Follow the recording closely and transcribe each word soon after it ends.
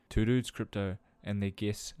Two Dudes Crypto and their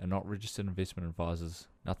guests are not registered investment advisors.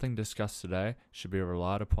 Nothing discussed today should be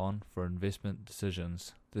relied upon for investment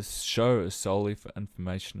decisions. This show is solely for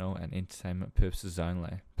informational and entertainment purposes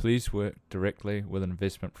only. Please work directly with an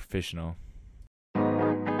investment professional.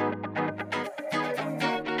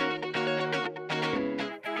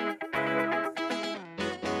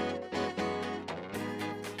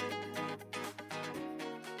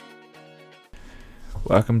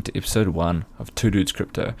 Welcome to episode 1 of Two Dudes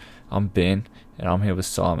Crypto. I'm Ben and I'm here with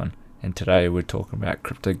Simon, and today we're talking about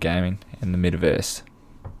crypto gaming and the metaverse.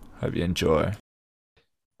 Hope you enjoy.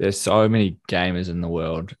 There's so many gamers in the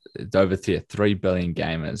world. There's over 3 billion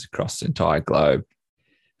gamers across the entire globe.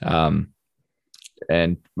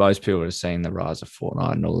 And most people are seeing the rise of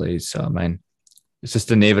Fortnite and all these. So, I mean, it's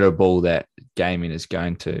just inevitable that gaming is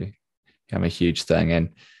going to become a huge thing, and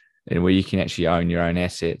where you can actually own your own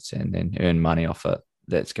assets and then earn money off it.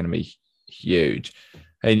 That's going to be huge.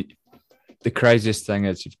 And the craziest thing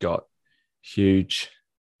is you've got huge,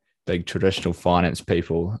 big traditional finance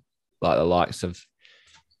people like the likes of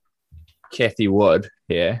Kathy Wood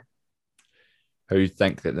here, who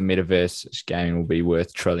think that the metaverse gaming will be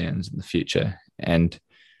worth trillions in the future. And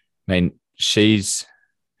I mean, she's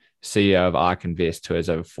CEO of ARK Invest, who has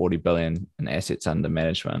over 40 billion in assets under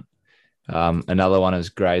management. Another one is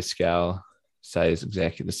Grayscale, says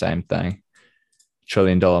exactly the same thing. $1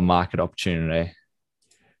 trillion market opportunity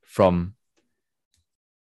from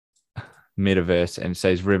metaverse, and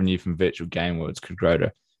says revenue from virtual game worlds could grow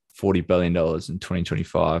to $40 billion in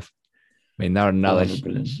 2025. I mean, they're another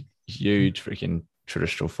huge freaking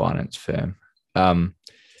traditional finance firm.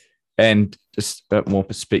 And just a bit more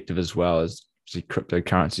perspective as well, as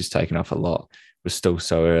cryptocurrency's taken off a lot. We're still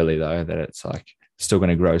so early though that it's like still going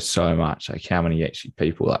to grow so much. Like how many actually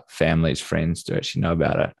people, like families, friends, do actually know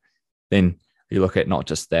about it? Then you look at not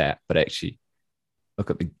just that, but actually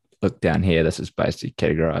look down here. This is basically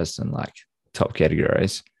categorized in like top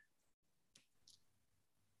categories.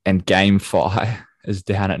 And GameFi is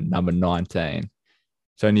down at number 19.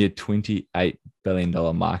 It's only a $28 billion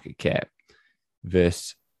market cap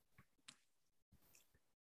versus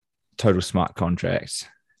total smart contracts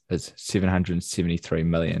is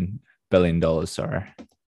 $773 billion. Sorry.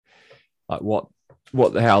 Like what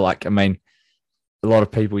the hell? Like, I mean, a lot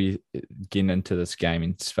of people getting into this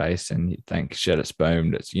gaming space and you think, shit, it's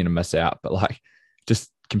boomed, it's going to miss out. But like,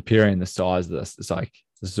 just comparing the size of this, it's like,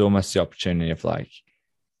 this is almost the opportunity of like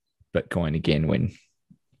Bitcoin again, when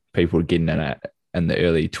people were getting in it in the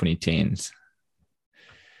early 2010s.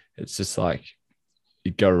 It's just like,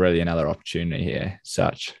 you've got really another opportunity here,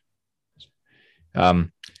 such.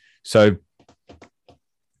 So,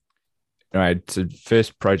 all right, so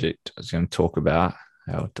first project I was going to talk about,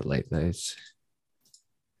 I'll delete these,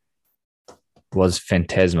 was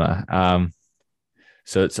Phantasma.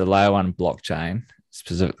 So it's a layer 1 blockchain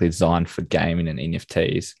specifically designed for gaming and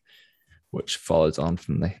NFTs, which follows on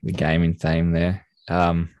from the gaming theme there.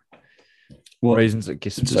 What reasons it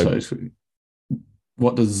gets so...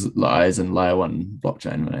 What does as in layer 1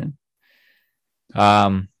 blockchain mean?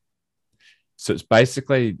 So it's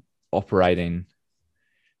basically operating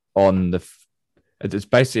on it's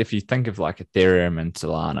basically, if you think of like Ethereum and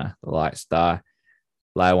Solana, the likes, they're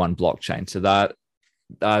layer 1 blockchain. So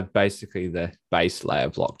they're basically the base layer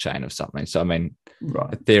blockchain of something. So I mean,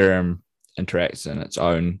 right. Ethereum interacts in its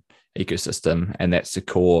own ecosystem, and that's the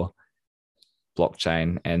core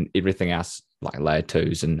blockchain, and everything else like layer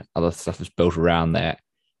 2s and other stuff is built around that.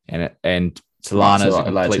 And Solana is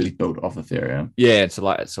completely built off Ethereum. Yeah, it's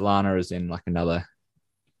like Solana is in like another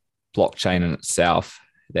blockchain in itself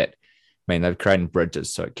that, I mean, they've created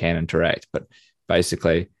bridges so it can interact, but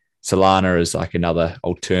basically Solana is like another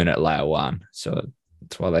alternate layer 1. So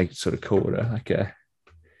that's why they sort of call it like a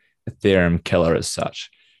Ethereum killer as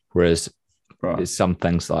such. Whereas there's some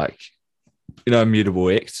things like,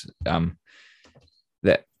 Immutable X,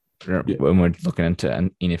 that when we're looking into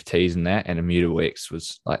NFTs and that, and Immutable X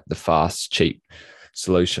was like the fast, cheap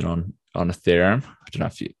solution on Ethereum. I don't know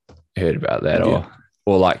if you heard about that,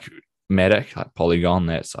 or like Matic, like Polygon,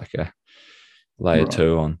 that's like a layer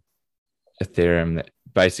 2 on Ethereum, that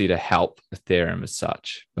basically to help Ethereum as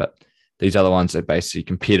such. But these other ones are basically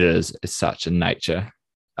competitors as such in nature.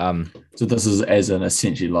 So this is as in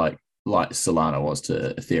essentially like Solana was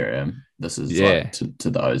to Ethereum. This is like to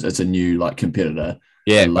those. It's a new like competitor.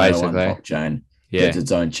 Yeah, layer basically 1 blockchain. Yeah, it's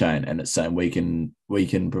its own chain, and it's saying we can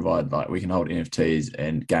provide, like, we can hold NFTs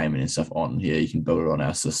and gaming and stuff on here. You can build it on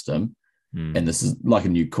our system, and this is like a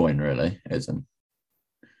new coin, really, as in.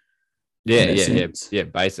 Yeah,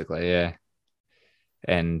 basically, yeah.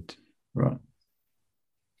 And right.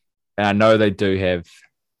 And I know they do have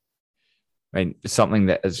I mean, something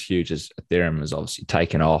that is huge is Ethereum is obviously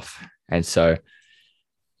taken off. And so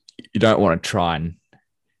you don't want to try and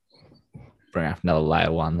bring up another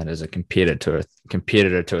layer one that is a competitor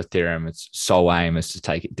to Ethereum. Its sole aim is to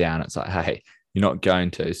take it down. It's like, hey, you're not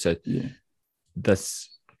going to. So this,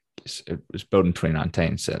 it was built in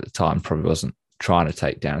 2019. So at the time probably wasn't trying to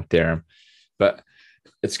take down Ethereum, but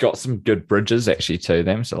it's got some good bridges actually to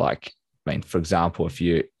them. So like, I mean, for example, if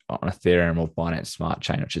you on Ethereum or Binance Smart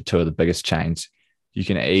Chain, which are two of the biggest chains, you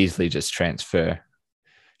can easily just transfer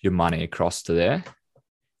your money across to there,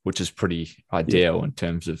 which is pretty ideal in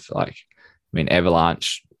terms of like, I mean,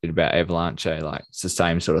 Avalanche, like it's the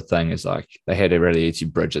same sort of thing as like they had a really easy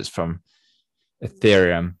bridges from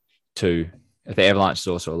Ethereum to the Avalanche is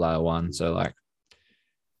also a layer one. So like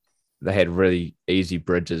they had really easy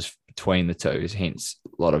bridges between the two, hence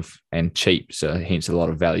a lot of, and cheap. So hence a lot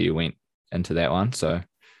of value went into that one. So, I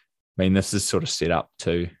mean, this is sort of set up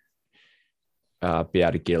to be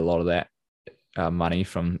able to get a lot of that money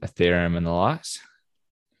from Ethereum and the likes.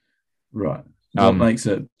 Right. What makes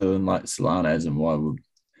it doing like Solana as, and why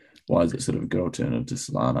is it sort of a good alternative to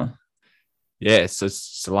Solana? Yeah, so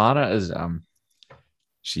Solana is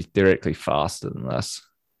she's theoretically faster than this,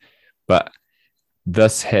 but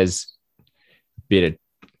this has better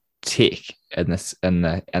tech in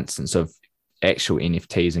the instance of actual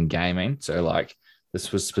NFTs and gaming. So like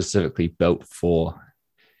this was specifically built for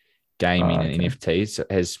gaming and NFTs. So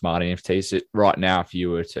it has smart NFTs. So right now, if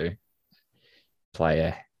you were to play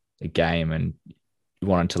a game and you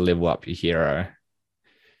wanted to level up your hero,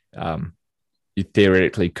 you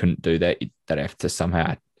theoretically couldn't do that. You'd have to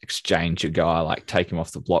somehow exchange your guy, like take him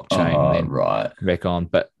off the blockchain and then back on.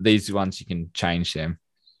 But these ones, you can change them.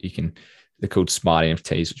 They're called smart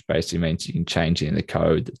NFTs, which basically means you can change in the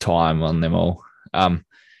code, the time on them all.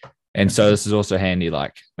 And so this is also handy.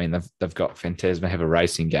 Like, I mean, they've got Phantasma have a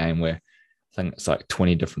racing game where I think it's like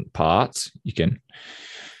 20 different parts you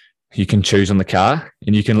can choose on the car,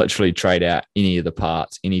 and you can literally trade out any of the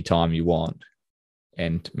parts anytime you want.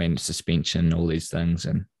 And I mean, suspension, all these things,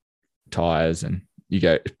 and tires, and you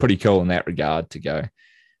go. It's pretty cool in that regard to go.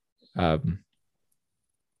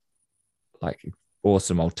 Like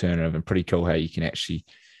awesome alternative, and pretty cool how you can actually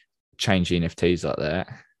change NFTs like that.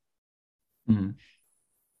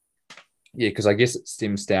 Yeah, because I guess it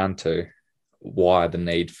stems down to why the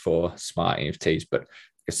need for smart NFTs. But like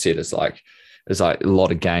I said, it's like a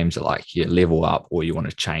lot of games that like you level up or you want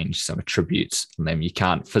to change some attributes in them. You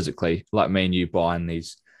can't physically, like me and you buying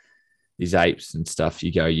these apes and stuff,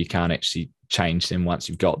 you can't actually change them once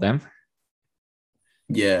you've got them.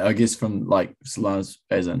 Yeah, I guess from like Solana's,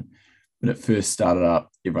 as in when it first started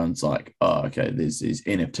up, everyone's like, oh, okay, there's these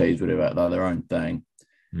NFTs, whatever, they're their own thing.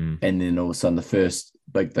 And then all of a sudden the first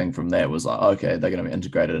big thing from that was like, okay, they're going to be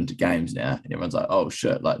integrated into games now. And everyone's like, oh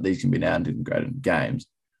shit, like these can be now integrated into games.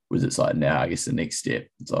 Whereas it's like now, I guess the next step,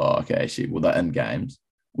 it's okay, shit, well, they're in games.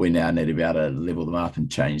 We now need to be able to level them up and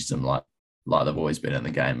change them like they've always been in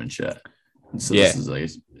the game and shit. And so this is, I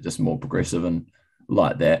guess, just more progressive, and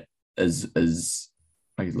like that is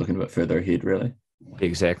I guess looking a bit further ahead, really.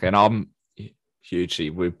 Exactly. And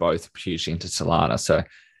we're both hugely into Solana. So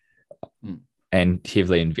and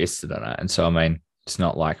heavily invested in it. And so, I mean, it's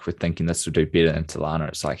not like we're thinking this will do better than Solana.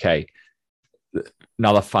 It's like, hey,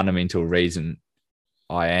 another fundamental reason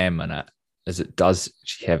I am in it is it does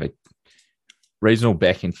have a reasonable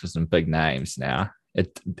backing for some big names now.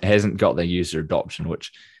 It hasn't got the user adoption,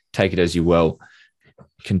 which, take it as you will,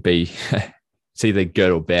 can be it's either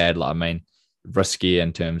good or bad. Like, I mean, risky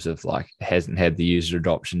in terms of like it hasn't had the user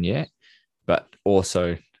adoption yet, but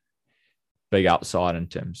also big upside in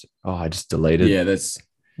terms of, I just deleted. Yeah, that's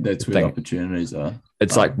where the opportunities are.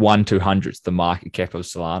 It's like 1/200th the market cap of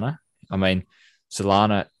Solana. I mean,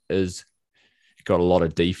 Solana is got a lot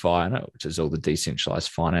of DeFi in it, which is all the decentralized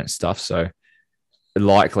finance stuff. So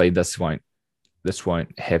likely this won't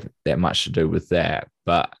have that much to do with that.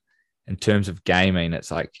 But in terms of gaming,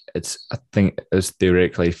 it's like I think it's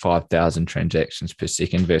theoretically 5,000 transactions per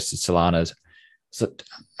second versus Solana's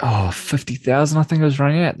 50,000. I think it was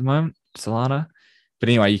running at the moment. Solana. But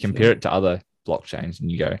anyway, you compare it to other blockchains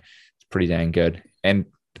and you go, it's pretty dang good. And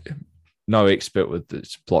no expert with the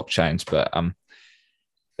blockchains, but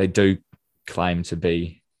they do claim to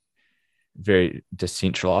be very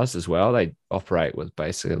decentralized as well. They operate with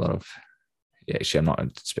basically a lot of, actually, I'm not going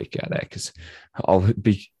to speak about that because I'll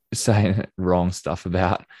be saying wrong stuff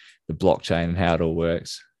about the blockchain and how it all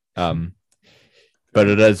works. But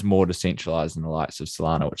it is more decentralized than the likes of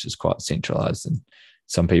Solana, which is quite centralized. And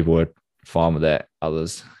some people are fine with that,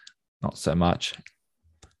 others not so much.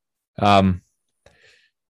 So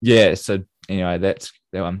anyway, that's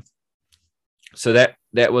that one. So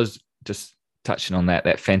that was just touching on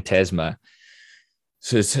that Phantasma.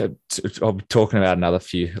 So I'll be talking about another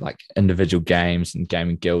few like individual games and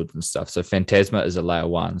gaming guilds and stuff. So Phantasma is a layer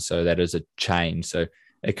 1. So that is a chain. So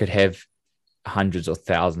it could have hundreds or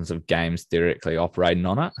thousands of games theoretically operating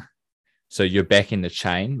on it. So you're back in the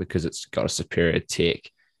chain because it's got a superior tech.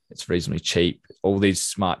 It's reasonably cheap. All these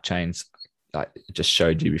smart chains, like I just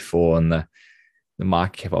showed you before, and the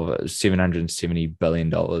market cap of it is $770 billion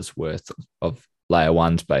worth of layer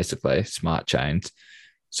 1s, basically, smart chains.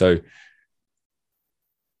 So, I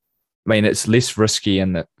mean, it's less risky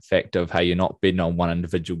in the fact of, hey, you're not betting on one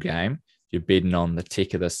individual game. You're betting on the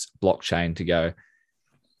tech of this blockchain to go,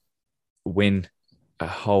 when a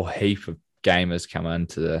whole heap of gamers come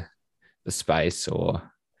into the space, or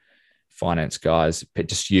finance guys, but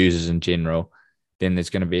just users in general, then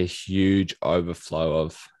there's going to be a huge overflow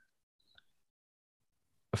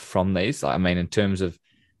from these. Like, I mean, in terms of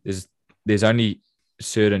there's only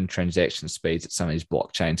certain transaction speeds that some of these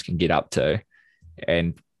blockchains can get up to,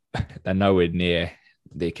 and they're nowhere near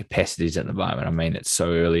their capacities at the moment. I mean, it's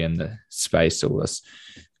so early in the space, all this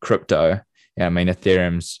crypto. Yeah, I mean,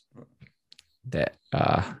 Ethereum's that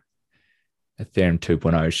Ethereum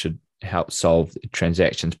 2.0 should help solve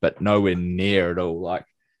transactions, but nowhere near at all like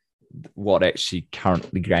what actually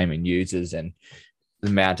currently gaming uses and the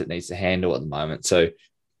amount it needs to handle at the moment. So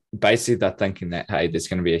basically they're thinking that, hey, there's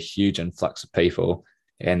going to be a huge influx of people,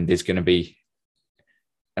 and there's going to be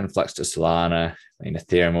influx to Solana, I mean,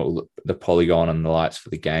 Ethereum, the Polygon and the lights for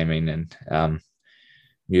the gaming, and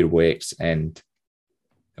MutaWorks, and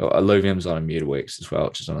Illuvium's on a MutaWorks as well,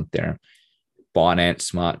 which is on Ethereum. Binance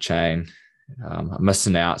Smart Chain, I'm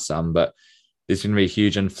missing out some, but there's going to be a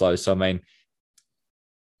huge inflow. So, I mean,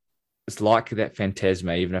 it's likely that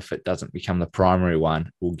Phantasma, even if it doesn't become the primary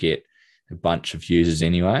one, will get a bunch of users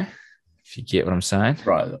anyway, if you get what I'm saying.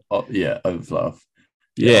 Right. Oh, yeah, overflow.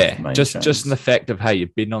 Yeah, just in the fact of, hey, you're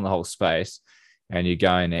bidding on the whole space and you're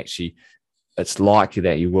going, actually, it's likely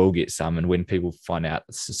that you will get some. And when people find out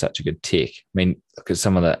this is such a good tech, I mean, look at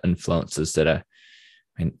some of the influencers that are,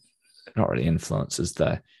 I mean, not really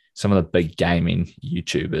influencers, some of the big gaming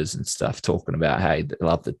YouTubers and stuff talking about, hey, they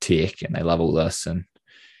love the tech and they love all this. And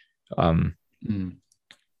I mean,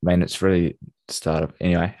 it's really startup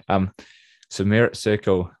anyway. So Merit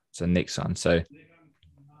Circle is the next one. So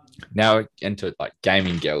now into like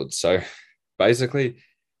gaming guilds. So basically,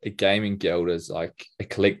 a gaming guild is like a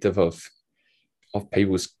collective of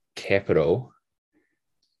people's capital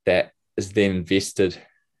that is then invested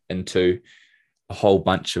into a whole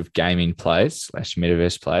bunch of gaming players /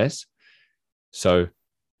 metaverse players. So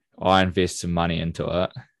I invest some money into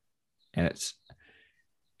it,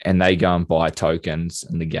 and they go and buy tokens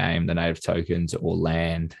in the game, the native tokens or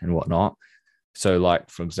land and whatnot. So, like,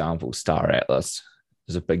 for example, Star Atlas,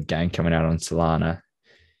 there's a big game coming out on Solana.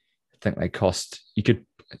 I think they cost, you could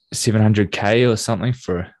 $700K or something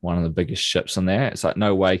for one of the biggest ships on there. It's like,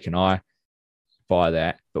 no way can I buy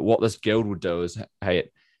that. But what this guild would do is, hey,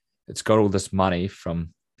 it's got all this money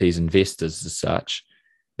from these investors as such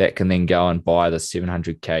that can then go and buy the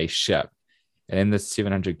 $700K ship. And then the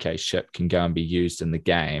 $700K ship can go and be used in the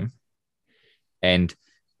game. And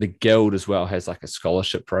the guild as well has like a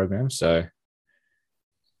scholarship program. So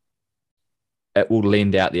it will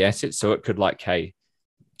lend out the assets. So it could, like, hey,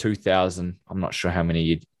 2,000, I'm not sure how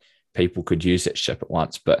many people could use that ship at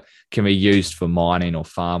once, but can be used for mining or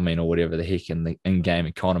farming or whatever the heck in the in-game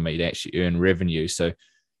economy to actually earn revenue. So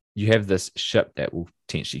you have this ship that will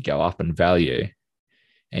potentially go up in value,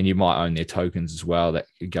 and you might own their tokens as well that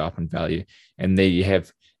could go up in value. And there you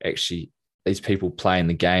have actually these people playing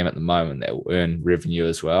the game at the moment that will earn revenue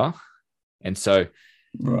as well. And so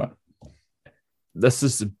this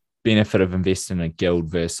is the benefit of investing in a guild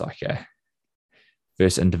versus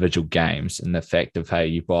individual games, and the fact of, hey,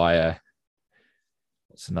 you buy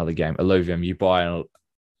what's another game, Illuvium, you buy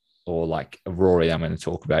or like Aurora, I'm going to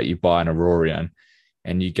talk about, you buy an Aurorian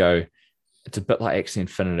and you go, it's a bit like Axie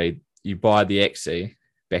Infinity. You buy the Axie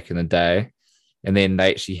back in the day, and then they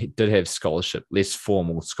actually did have scholarship, less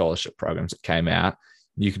formal scholarship programs that came out.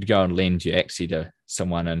 You could go and lend your Axie to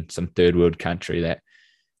someone in some third world country that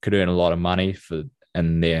could earn a lot of money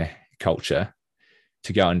in their culture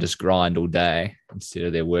to go and just grind all day instead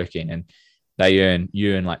of their working. And you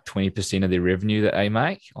earn like 20% of their revenue that they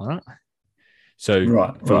make on it.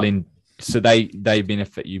 So so they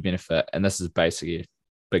benefit, you benefit. And this is basically a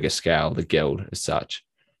bigger scale, the guild as such.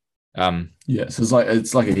 So it's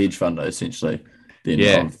like a hedge fund essentially.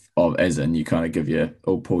 Then of as in you kind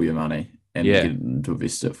of pull your money and get them to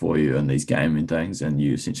invest it for you in these gaming things, and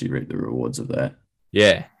you essentially reap the rewards of that.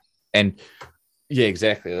 Yeah. And yeah,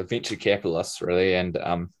 exactly. The venture capitalists really. And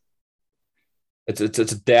it's a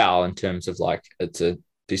DAO in terms of like it's a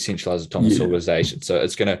decentralized autonomous Yeah. organization. So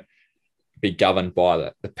it's going to be governed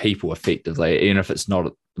by the people effectively, even if it's not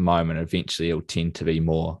at the moment. Eventually, it'll tend to be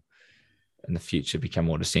more in the future, become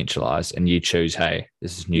more decentralized, and you choose, hey,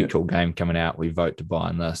 this is a new cool game coming out. We vote to buy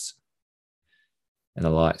in this and the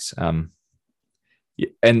likes. And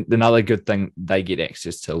another good thing, they get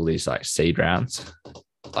access to all these like seed rounds,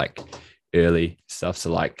 like early stuff.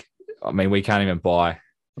 So like, I mean, we can't even buy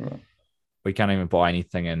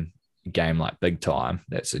anything in a game like Big Time.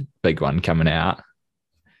 That's a big one coming out.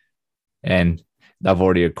 And they've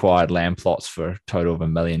already acquired land plots for a total of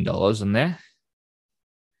 $1 million in there.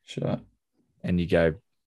 Sure. And you go,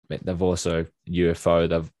 they've also UFO,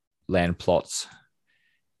 they've land plots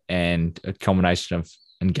and a combination of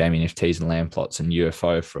in-game NFTs and land plots and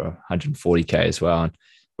UFO for 140K as well. And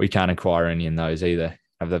we can't acquire any in those either.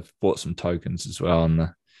 They've bought some tokens as well in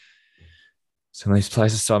some of these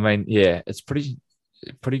places. So, I mean, yeah, it's pretty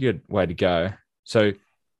good way to go. So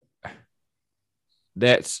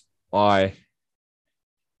that's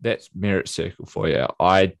Merit Circle for you.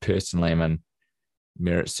 I personally am in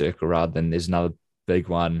Merit Circle rather than there's another big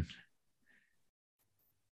one.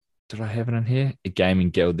 Did I have it in here? A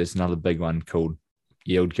gaming guild. There's another big one called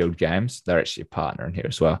Yield Guild Games. They're actually a partner in here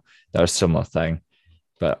as well. They're a similar thing,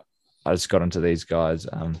 but I just got into these guys,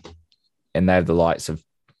 and they have the likes of,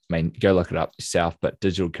 I mean, go look it up yourself, but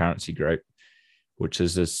Digital Currency Group, which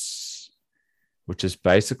is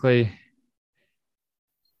basically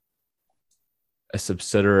a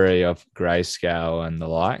subsidiary of Grayscale and the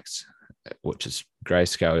likes, which is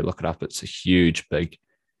Grayscale. You look it up. It's a huge, big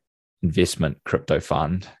investment crypto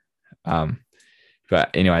fund. But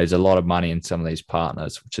anyway, there's a lot of money in some of these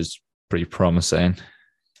partners, which is pretty promising.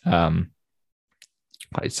 I'd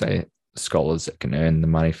say scholars that can earn the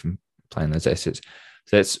money from playing those assets.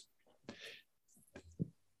 So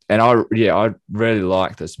I really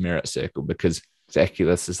like this Merit Circle because exactly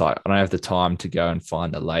this is like, I don't have the time to go and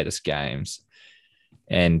find the latest games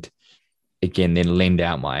and again, then lend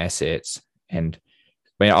out my assets. And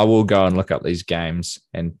I mean, I will go and look up these games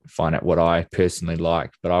and find out what I personally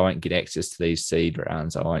like, but I won't get access to these seed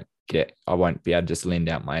rounds. I won't be able to just lend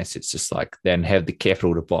out my assets just like then have the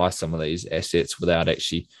capital to buy some of these assets without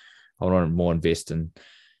actually, I want to more invest in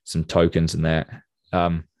some tokens and that.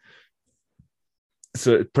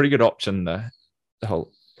 So a pretty good option, the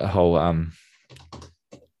whole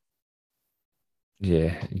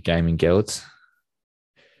gaming guilds.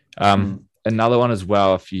 Another one as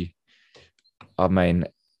well, it's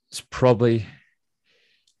probably, I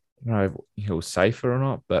don't know if he'll safer or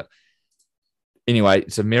not, but anyway,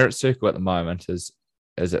 so Merit Circle at the moment is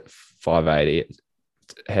at 580. It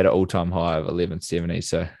had an all-time high of 1170.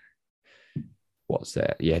 So what's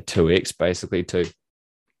that? Yeah, 2x basically to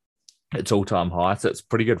its all-time high. So it's a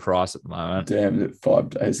pretty good price at the moment. Damn, 5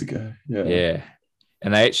 days ago. Yeah. Yeah.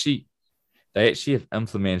 And they actually have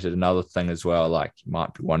implemented another thing as well. Like you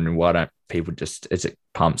might be wondering, why don't people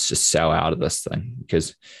pumps just sell out of this thing?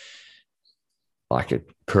 Because like a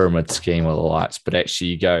pyramid scheme with the lights, but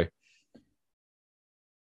actually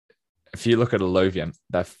if you look at Illuvium,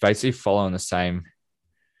 they're basically following the same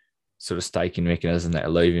sort of staking mechanism that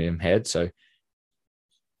Illuvium had. So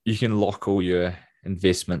you can lock all your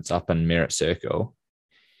investments up in Merit Circle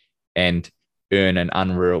and earn an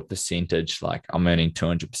unreal percentage. Like I'm earning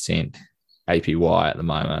 200% APY at the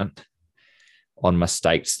moment on my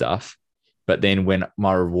staked stuff. But then when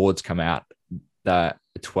my rewards come out, the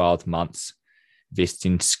 12 months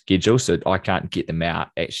vesting schedule, so I can't get them out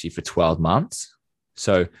actually for 12 months.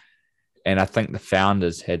 So, and I think the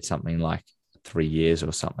founders had something like 3 years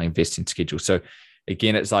or something vesting schedule. So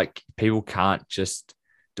again, it's like people can't just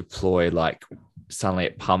deploy like suddenly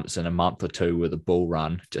it pumps in a month or two with a bull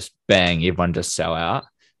run, just bang, everyone just sell out. I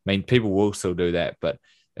mean, people will still do that, but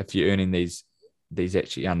if you're earning these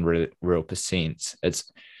actually unreal percents,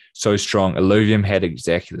 it's so strong. Illuvium had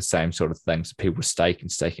exactly the same sort of thing. So people staking,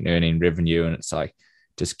 earning revenue, and it's like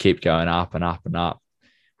just keep going up and up and up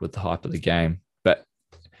with the hype of the game. But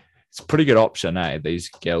it's a pretty good option, these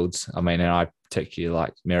guilds. I mean, and I particularly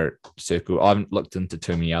like Merit Circle. I haven't looked into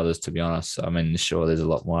too many others, to be honest. So, I mean, sure, there's a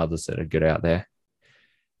lot more others that are good out there.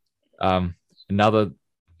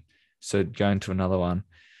 So going to another one.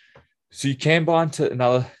 So you can buy into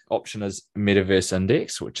another option as Metaverse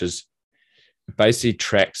Index, which is basically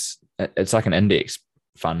tracks, it's like an index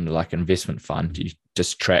fund, like an investment fund. You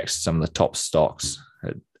just tracks some of the top stocks,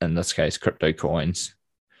 in this case, crypto coins.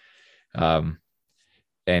 And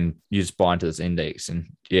you just buy into this index. And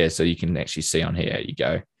yeah, so you can actually see on here, you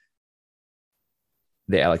go,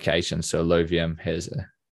 the allocation. So Illuvium has a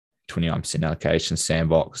 29% allocation,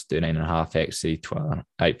 Sandbox 13.5 actually,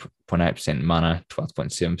 8.8% mana,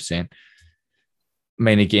 12.7%. I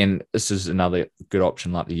mean, again, this is another good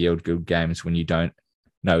option like the Yield Guild games when you don't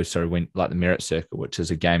know, when like the Merit Circle, which is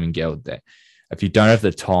a gaming guild that if you don't have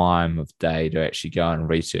the time of day to actually go and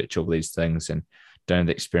research all these things and don't have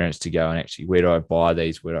the experience to go and actually, where do I buy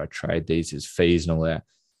these? Where do I trade these? There's fees and all that.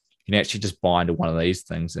 You can actually just buy into one of these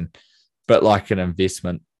things. But like an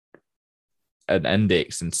investment, an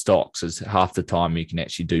index and stocks is half the time you can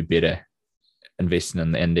actually do better investing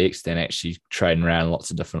in the index than actually trading around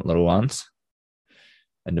lots of different little ones,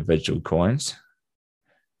 individual coins.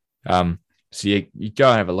 So you go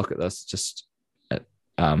and have a look at this just at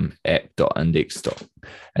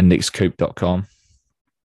app.indexcoop.com.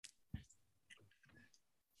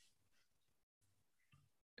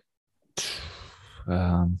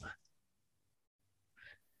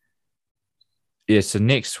 So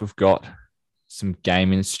next we've got some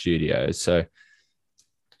gaming studios. So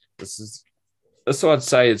this I'd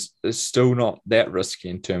say is still not that risky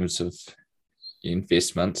in terms of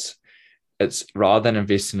investments. It's rather than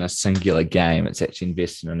investing in a singular game, it's actually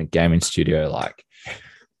investing in a gaming studio like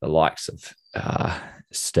the likes of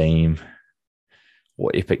Steam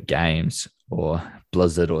or Epic Games or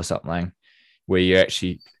Blizzard or something, where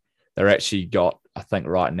they're actually got, I think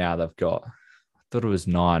right now they've got, I thought it was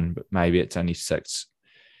 9, but maybe it's only 6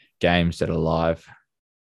 games that are live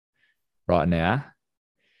right now.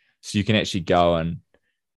 So you can actually go and,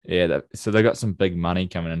 so they've got some big money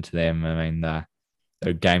coming into them. I mean, they're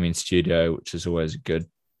a gaming studio, which is always a good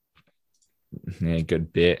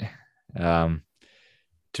bet. To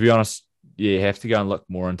be honest, you have to go and look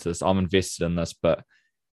more into this. I'm invested in this, but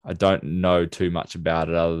I don't know too much about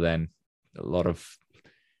it other than a lot of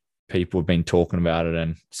people have been talking about it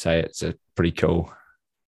and say it's a pretty cool,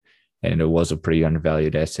 and it was a pretty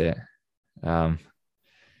undervalued asset. I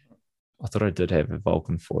thought I did have a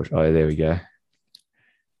Vulcan Forge. Oh, there we go.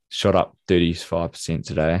 Shot up 35%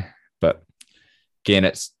 today, but again,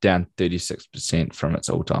 it's down 36% from its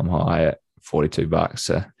all-time high at $42.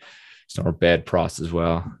 So it's not a bad price as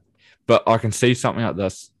well. But I can see something like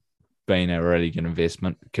this being a really good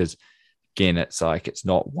investment because, again, it's like it's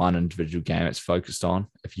not one individual game it's focused on.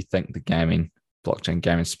 If you think the blockchain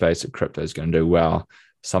gaming space of crypto is going to do well,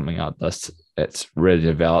 something like this, it's really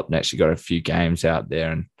developed and actually got a few games out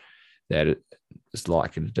there and that is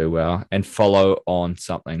likely to do well and follow on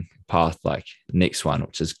something path like the next one,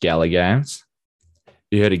 which is Gala Games.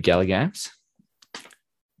 You heard of Gala Games?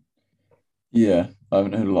 Yeah, I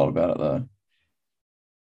haven't heard a lot about it though.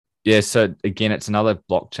 Yeah, so again, it's another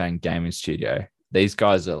blockchain gaming studio. These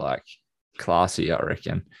guys are like classy, I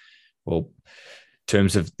reckon. Well, in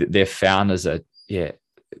terms of their founders they're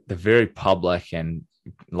very public and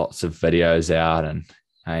lots of videos out and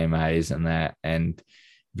AMAs and that, and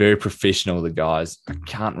very professional, the guys. I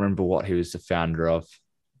can't remember what he was the founder of.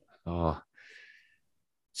 Oh,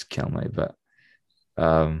 it's killing me, but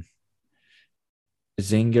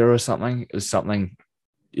Zynga or something. It was something.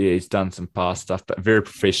 Yeah, he's done some past stuff, but very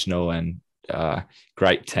professional and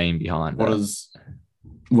great team behind What it.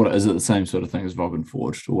 What is it? The same sort of thing as Vulcan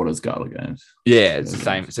Forged, or what is Gala Games? Yeah, it's the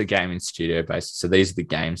same. It's a gaming studio based. So these are the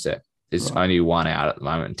games that there's only one out at the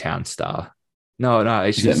moment. Town Star. No,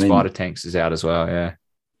 actually, Spider Tanks is out as well. Yeah.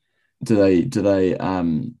 Do they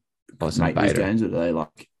make these games, or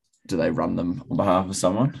do they run them on behalf of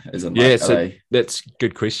someone? That's a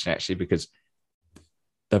good question actually, because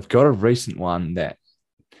they've got a recent one that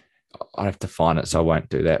I have to find it, so I won't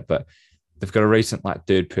do that. But they've got a recent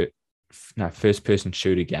first person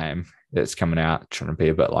shooter game that's coming out, trying to be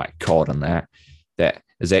a bit like COD and that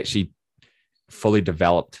is actually fully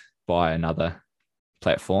developed by another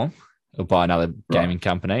platform or by another gaming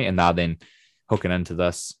company, and they're then hooking into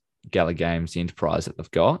this Gala Games enterprise that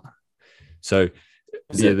they've got. So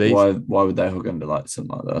why would they hook into like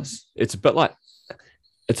something like this? It's a bit like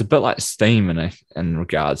Steam in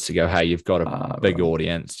regards to go, hey, you've got a big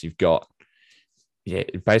audience, you've got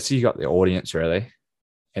basically you got the audience really,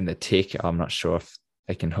 and the tech. I'm not sure if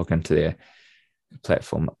they can hook into their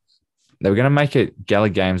platform. They were going to make it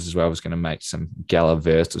Gala Games as well. Was going to make some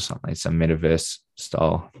Galaverse or something, some metaverse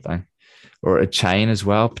style thing, or a chain as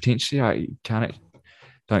well potentially.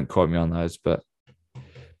 Don't quote me on those, but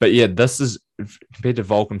yeah, this is compared to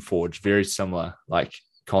Vulcan Forge, very similar like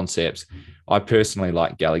concepts. I personally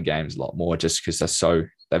like Gala Games a lot more just because they're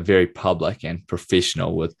very public and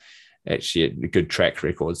professional with actually a good track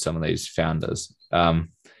record. Some of these founders, and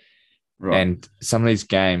some of these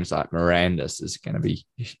games like Miranda's is going to be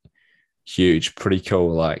huge, pretty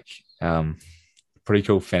cool, like pretty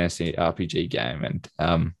cool fantasy RPG game, and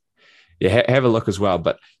have a look as well.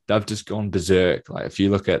 But they've just gone berserk. Like if you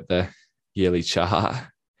look at the yearly chart,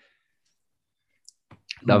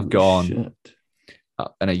 they've gone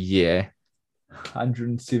up in a year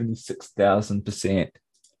 176,000%.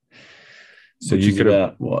 So which you could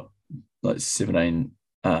about what, like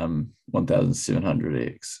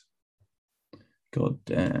 1,700x. God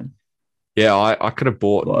damn. Yeah, I could have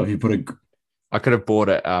bought. Well, have you put I could have bought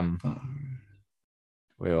it.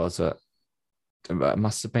 Where was it? It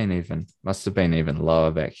must have been even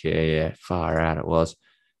lower back here. Yeah, far out it was.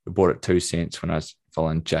 I bought it 2 cents when I was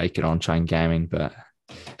following Jake at On Chain Gaming, but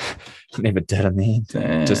never did in the end.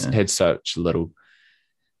 Damn. Just had such little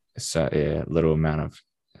amount of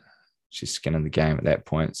skin in the game at that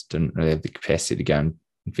point. Didn't really have the capacity to go and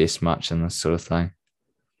invest much in this sort of thing.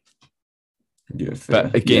 Yeah, fair.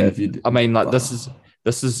 But again, I mean, like this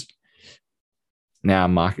is now a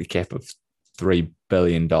market cap of $3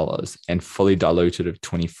 billion and fully diluted of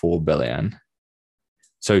 24 billion.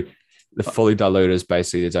 So the fully diluted is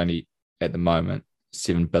basically there's only at the moment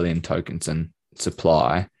 7 billion tokens in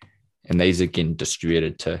supply, and these are again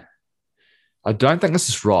distributed to. I don't think this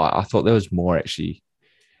is right. I thought there was more actually.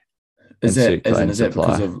 Is that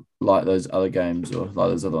because of like those other games or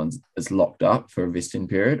like those other ones? It's locked up for a vesting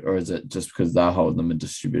period, or is it just because they're holding them and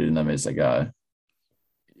distributing them as they go?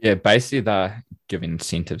 Yeah, basically they're giving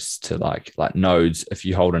incentives to like nodes. If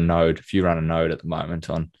you hold a node, if you run a node at the moment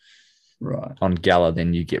on Gala,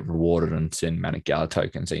 then you get rewarded in a certain amount of Gala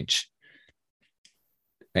tokens each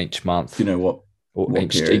month. Do you know what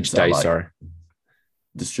each day? Like sorry,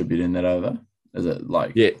 distributing that over. Is it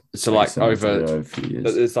like So like over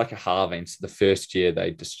years? It's like a halving. So the first year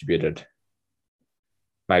they distributed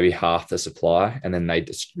maybe half the supply, and then they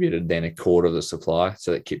distributed then a quarter of the supply.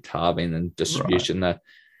 So it kept halving and distribution there.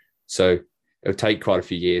 So it'll take quite a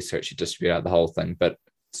few years to actually distribute out the whole thing. But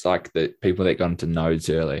it's like the people that got into nodes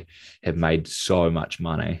early have made so much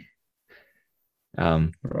money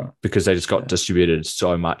because they just got distributed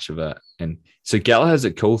so much of it. And so Gala has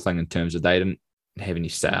a cool thing in terms of they didn't have any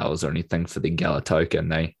sales or anything for the Gala token.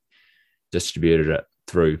 They distributed it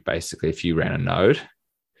through basically if you ran a node,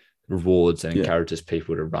 rewards and encourages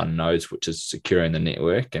people to run nodes, which is securing the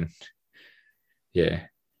network. And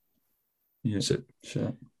so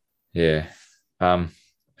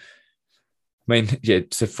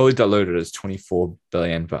fully diluted is 24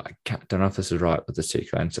 billion, but I don't know if this is right with the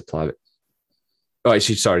circulating supply.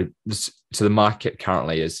 So the market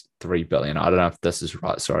currently is 3 billion. I don't know if this is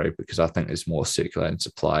right, because I think there's more circulating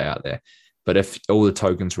supply out there. But if all the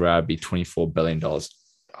tokens were out, it'd be $24 billion. I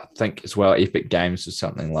think as well, Epic Games was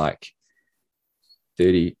something like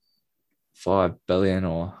 35 billion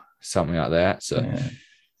or something like that. So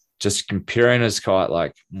just comparing is quite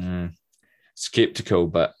like skeptical,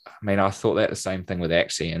 but I mean, I thought that the same thing with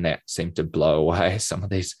Axie, and that seemed to blow away some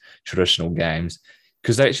of these traditional games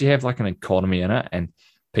because they actually have like an economy in it and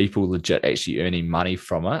people legit actually earning money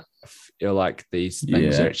from it. I feel like these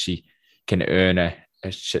things actually can earn a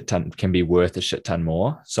shit ton, can be worth a shit ton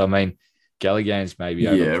more. So, I mean, Gala Games may be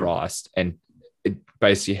overpriced and it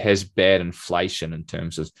basically has bad inflation in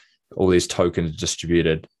terms of all these tokens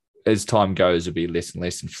distributed. As time goes, there'll be less and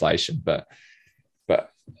less inflation, but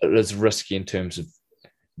it is risky in terms of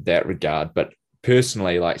that regard. But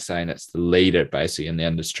personally, like saying it's the leader basically in the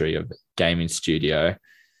industry of gaming studio,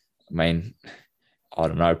 I mean, I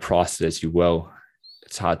don't know, price it as you will.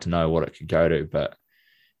 It's hard to know what it could go to, but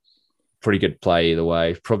pretty good play either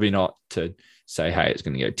way. Probably not to say, hey, it's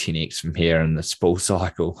going to go 10x from here in this bull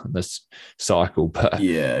cycle, but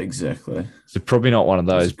yeah, exactly. So probably not one of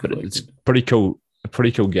those, but it's pretty cool. A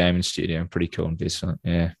pretty cool gaming studio and pretty cool investment.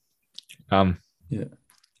 Yeah.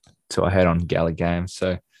 So I had on Gala Games.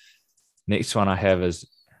 So next one I have is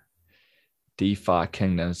DeFi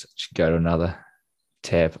Kingdoms. Should go to another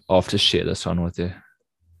tab. I'll have to share this one with you.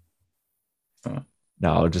 No,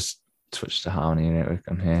 I'll just switch to Harmony Network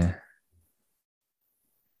on here.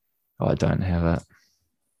 Oh, I don't have it.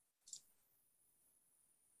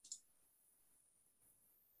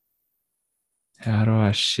 How do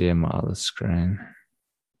I share my other screen?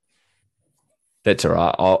 That's all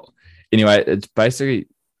right. Anyway, it's basically,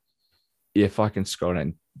 if I can scroll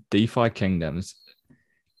down, DeFi Kingdoms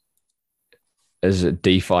is a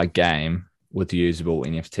DeFi game with usable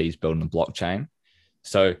NFTs built on the blockchain.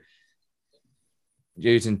 So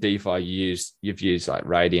using DeFi, you've used like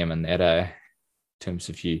Radium and that in terms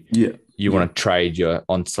of you want to trade your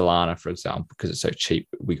on Solana, for example, because it's so cheap.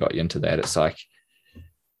 We got you into that. It's like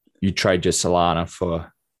you trade your Solana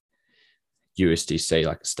for USDC,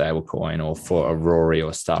 like a stable coin, or for a Rory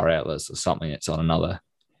or Star Atlas or something that's on another.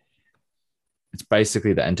 It's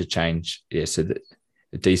basically the interchange. Yeah. So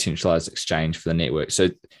the decentralized exchange for the network. So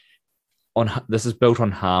this is built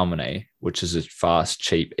on Harmony, which is a fast,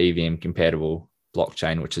 cheap EVM compatible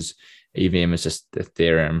blockchain, which is EVM is just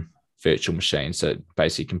Ethereum virtual machine, so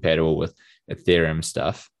basically compatible with Ethereum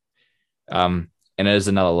stuff. And it is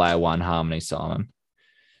another layer 1 Harmony, Simon.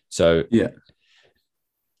 So yeah,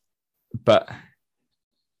 but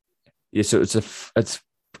yeah, so it's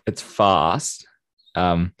fast,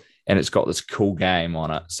 and it's got this cool game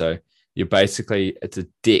on it. So it's a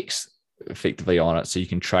DEX effectively on it, so you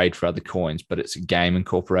can trade for other coins, but it's a game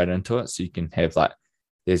incorporated into it. So you can have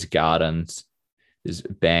there's gardens, there's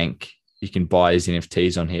a bank, you can buy these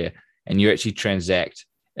NFTs on here, and you actually transact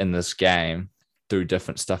in this game through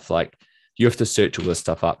different stuff. Like you have to search all this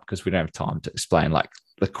stuff up because we don't have time to explain, like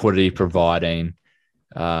liquidity providing,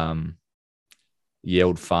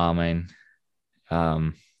 yield farming.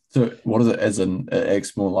 So what is it? As in, it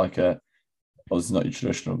acts more like it's not your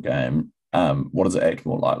traditional game. What does it act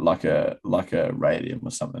more like? Like a Radium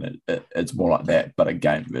or something? It's more like that, but a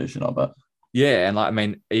game version of it. Yeah,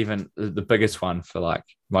 and even the biggest one for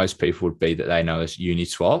most people would be that they know is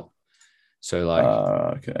Uniswap. So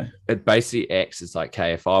okay, it basically acts as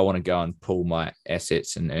hey, if I want to go and pull my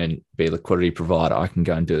assets and be a liquidity provider, I can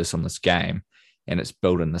go and do this on this game, and it's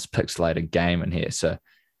building this pixelated game in here. So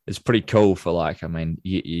it's pretty cool for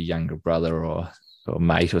your younger brother or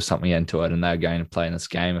mate or something into it, and they're going to play in this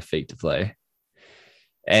game effectively.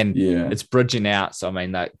 And it's bridging out. So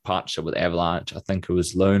that partnership with Avalanche, I think it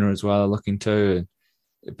was Luna as well, looking to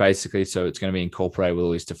basically. So it's going to be incorporated with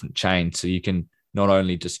all these different chains. So you can not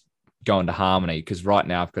only just go into Harmony, because right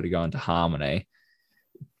now I've got to go into Harmony,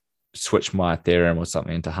 switch my Ethereum or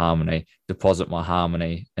something into Harmony, deposit my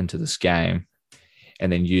Harmony into this game,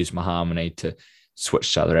 and then use my Harmony to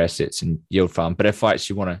switch to other assets and yield farm. But if I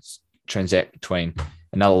actually want to transact between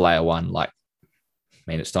another layer 1,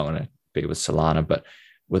 it's not going to be with Solana, but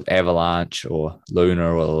with Avalanche or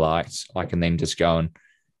Luna or the likes, I can then just go and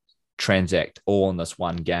transact all in this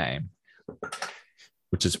one game,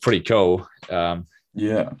 which is pretty cool.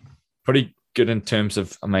 Pretty good in terms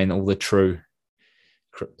of, all the true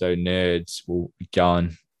crypto nerds will go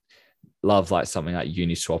and love something like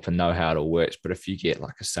Uniswap and know how it all works. But if you get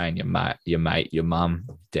your mate, your mum,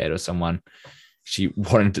 dad, or someone, they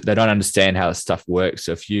don't understand how this stuff works.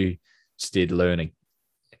 So if you instead learn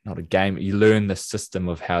not a game, you learn the system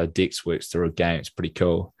of how DEX works through a game, it's pretty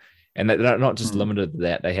cool. And they're not just limited to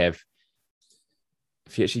that. They have,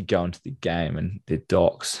 if you actually go into the game and their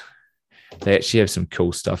docs, they actually have some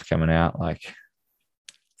cool stuff coming out.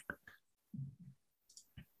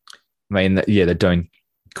 They're doing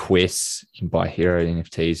quests. You can buy hero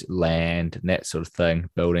NFTs, land, and that sort of thing,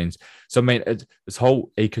 buildings. So it's this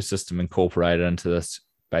whole ecosystem incorporated into this,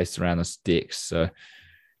 based around this DEX, so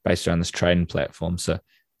based around this trading platform. So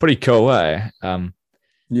pretty cool, eh? I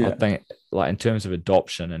think in terms of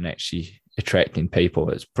adoption and actually attracting people,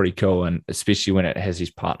 it's pretty cool, and especially when it has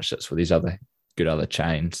these partnerships with these other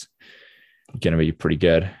chains, going to be pretty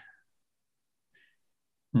good.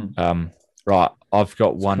 Right, I've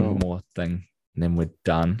got one more thing and then we're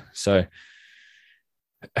done. So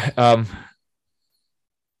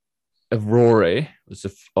Rory was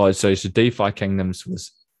so DeFi Kingdoms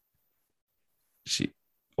was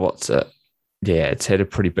it's had a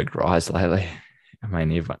pretty big rise lately.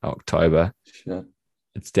 Even October,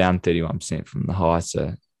 it's down 31% from the high.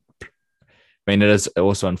 So it is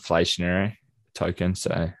also inflationary token.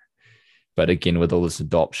 So, but again, with all this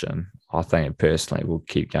adoption, I think it personally will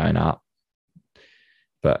keep going up.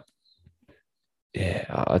 But yeah,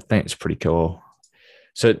 I think it's pretty cool.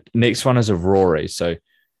 So next one is a Rory. So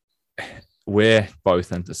we're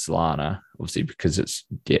both into Solana, obviously, because it's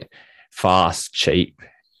fast, cheap.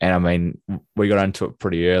 And we got into it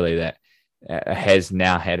pretty early that it has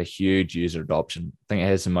now had a huge user adoption. I think it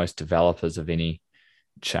has the most developers of any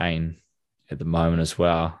chain at the moment as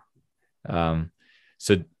well. No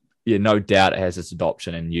doubt it has its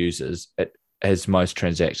adoption and users. It has most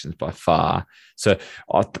transactions by far. So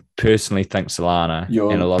I personally think Solana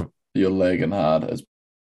you're lagging hard. It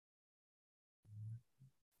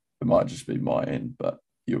might just be my end, but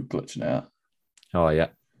you're glitching out. Oh yeah.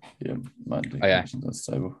 Yeah, my connection's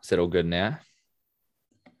unstable. Is that all good now?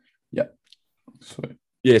 Yeah. Sweet.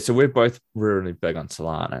 Yeah, so we're both really big on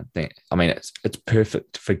Solana. It's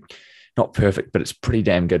perfect for, not perfect, but it's pretty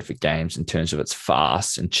damn good for games in terms of it's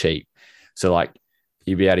fast and cheap. So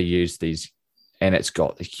you'll be able to use these, and it's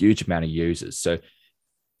got a huge amount of users. So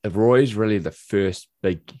Roy is really the first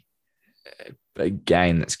big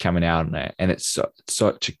game that's coming out on it, and it's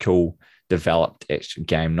such a cool developed action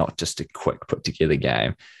game, not just a quick put together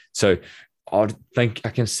game. So I think I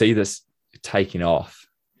can see this taking off.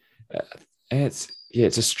 And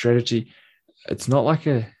it's a strategy. It's not like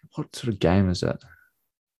what sort of game is it?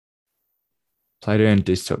 Play to earn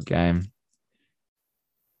desktop game.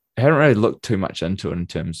 I haven't really looked too much into it in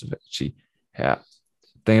terms of actually how.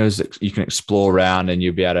 I think it was you can explore around and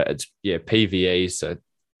you'll be able to. It's PVE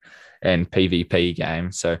and PvP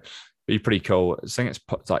game, so it'd be pretty cool. I think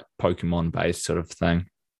it's like Pokemon based sort of thing.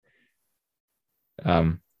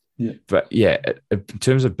 But in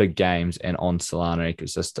terms of big games and on Solana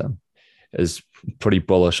ecosystem, is pretty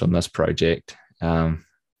bullish on this project. But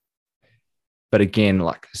again,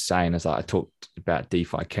 like saying as I talked about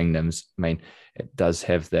DeFi Kingdoms, I mean, it does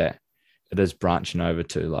have that. It is branching over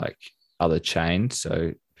to like other chains,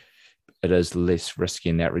 so it is less risky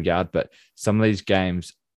in that regard. But some of these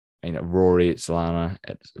games, Rory at Solana,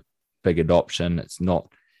 it's a big adoption. It's not,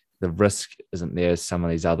 the risk isn't there as some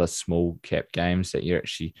of these other small cap games that you're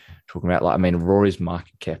actually talking about. Like, Rory's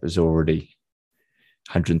market cap is already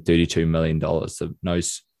 $132 million. So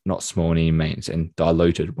not small in any means, and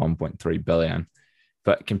diluted 1.3 billion.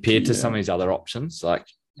 But compared to some of these other options, like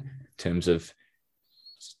in terms of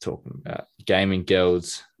talking about gaming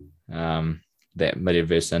guilds, that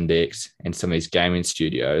metaverse index, and some of these gaming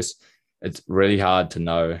studios, it's really hard to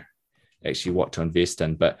know actually what to invest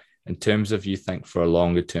in. But in terms of, you think for a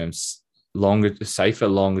safer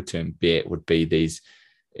longer term bet would be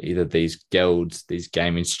either these guilds, these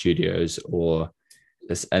gaming studios, or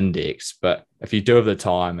this index. But if you do have the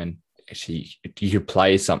time and actually you could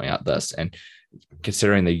play something like this, and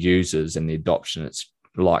considering the users and the adoption it's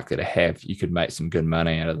likely to have, you could make some good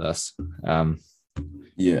money out of this.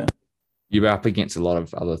 You're up against a lot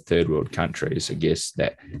of other third world countries, I guess,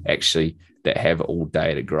 that have all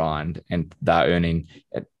day to grind, and they're earning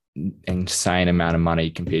an insane amount of money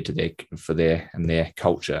compared to their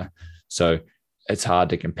culture. So it's hard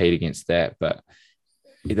to compete against that. But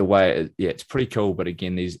either way, it's pretty cool. But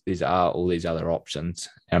again, these are all these other options.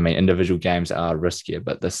 Individual games are riskier,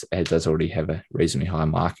 but this does already have a reasonably high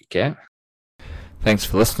market cap. Thanks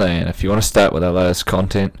for listening. And if you want to start with our latest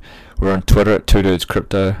content, we're on Twitter at 2Dudes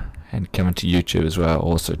Crypto, and coming to YouTube as well,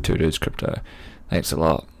 also 2Dudes Crypto. Thanks a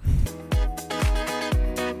lot.